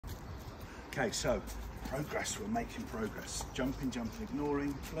Okay, so progress, we're making progress. Jumping, jumping,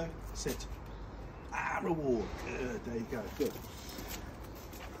 ignoring, flow, sit. Reward, good, there you go, good.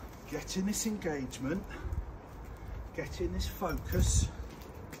 Getting this engagement, getting this focus,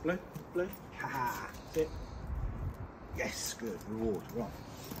 blow, blow, ha, sit. Yes, good, reward, right.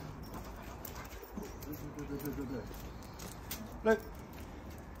 Blow,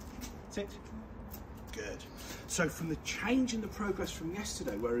 sit, good. So from the change in the progress from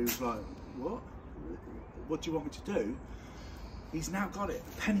yesterday where he was like, what do you want me to do? He's now got it,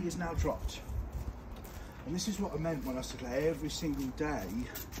 the penny is now dropped. And this is what I meant when I said like, every single day,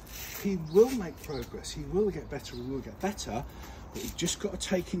 he will make progress, he will get better, he will get better, but you've just got to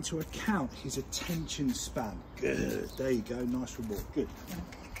take into account his attention span. Good, there you go, nice reward, good.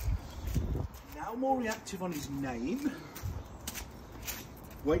 Now more reactive on his name.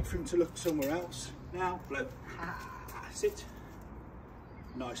 Wait for him to look somewhere else. Now, blow, sit.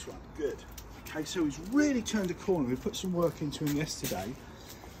 Nice one, good. Okay, so he's really turned a corner. We put some work into him yesterday,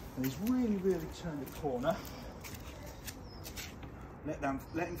 and he's really turned a corner.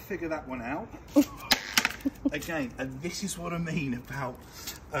 Let him figure that one out. Again, and this is what I mean about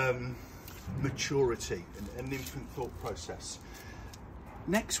maturity and an infant thought process.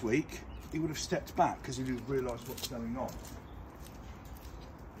 Next week, he would have stepped back because he would have realised what's going on.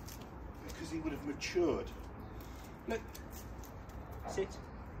 Because he would have matured. Look, sit.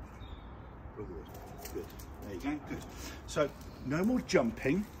 Reward. Good. There you go. Good. So no more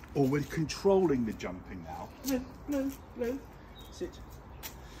jumping, or we're controlling the jumping now. No. Sit.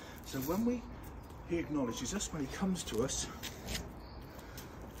 So when he acknowledges us, when he comes to us,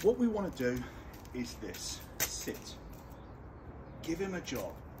 what we want to do is this: sit. Give him a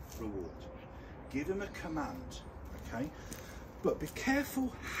job. Reward. Give him a command. Okay. But be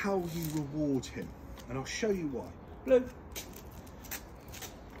careful how you reward him, and I'll show you why. Blow.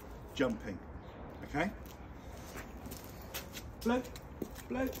 Jumping, okay? Blow,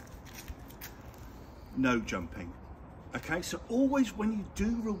 blow. No jumping, okay? So always when you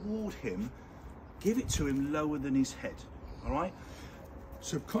do reward him, give it to him lower than his head, all right?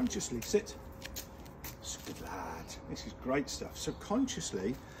 Subconsciously, sit. Good lad, this is great stuff.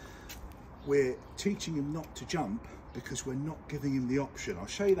 Subconsciously, we're teaching him not to jump because we're not giving him the option. I'll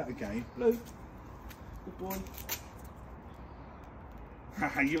show you that again. Blow, good boy.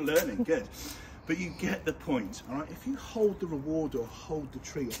 You're learning, good. But you get the point, all right? If you hold the reward or hold the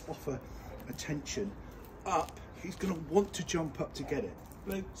tree or offer attention up, he's going to want to jump up to get it.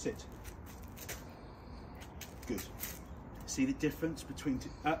 Blow, sit. Good. See the difference between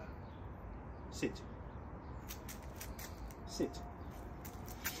sit. Sit.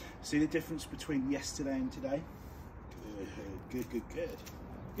 See the difference between yesterday and today? Good.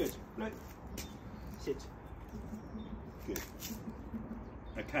 Good. Blow. Sit. Good.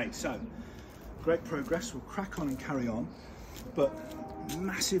 Okay, so great progress. We'll crack on and carry on, but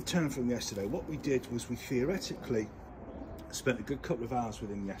massive turn from yesterday. What we did was we theoretically spent a good couple of hours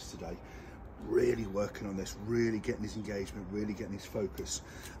with him yesterday, really working on this, really getting his engagement, really getting his focus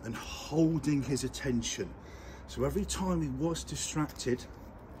and holding his attention. So every time he was distracted,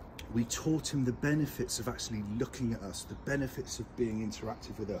 we taught him the benefits of actually looking at us, the benefits of being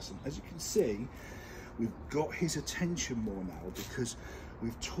interactive with us. And as you can see, we've got his attention more now because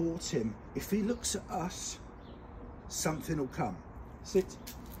we've taught him, if he looks at us, something will come. Sit.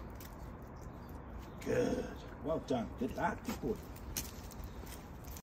 Good. Well done. Good lad. Good boy.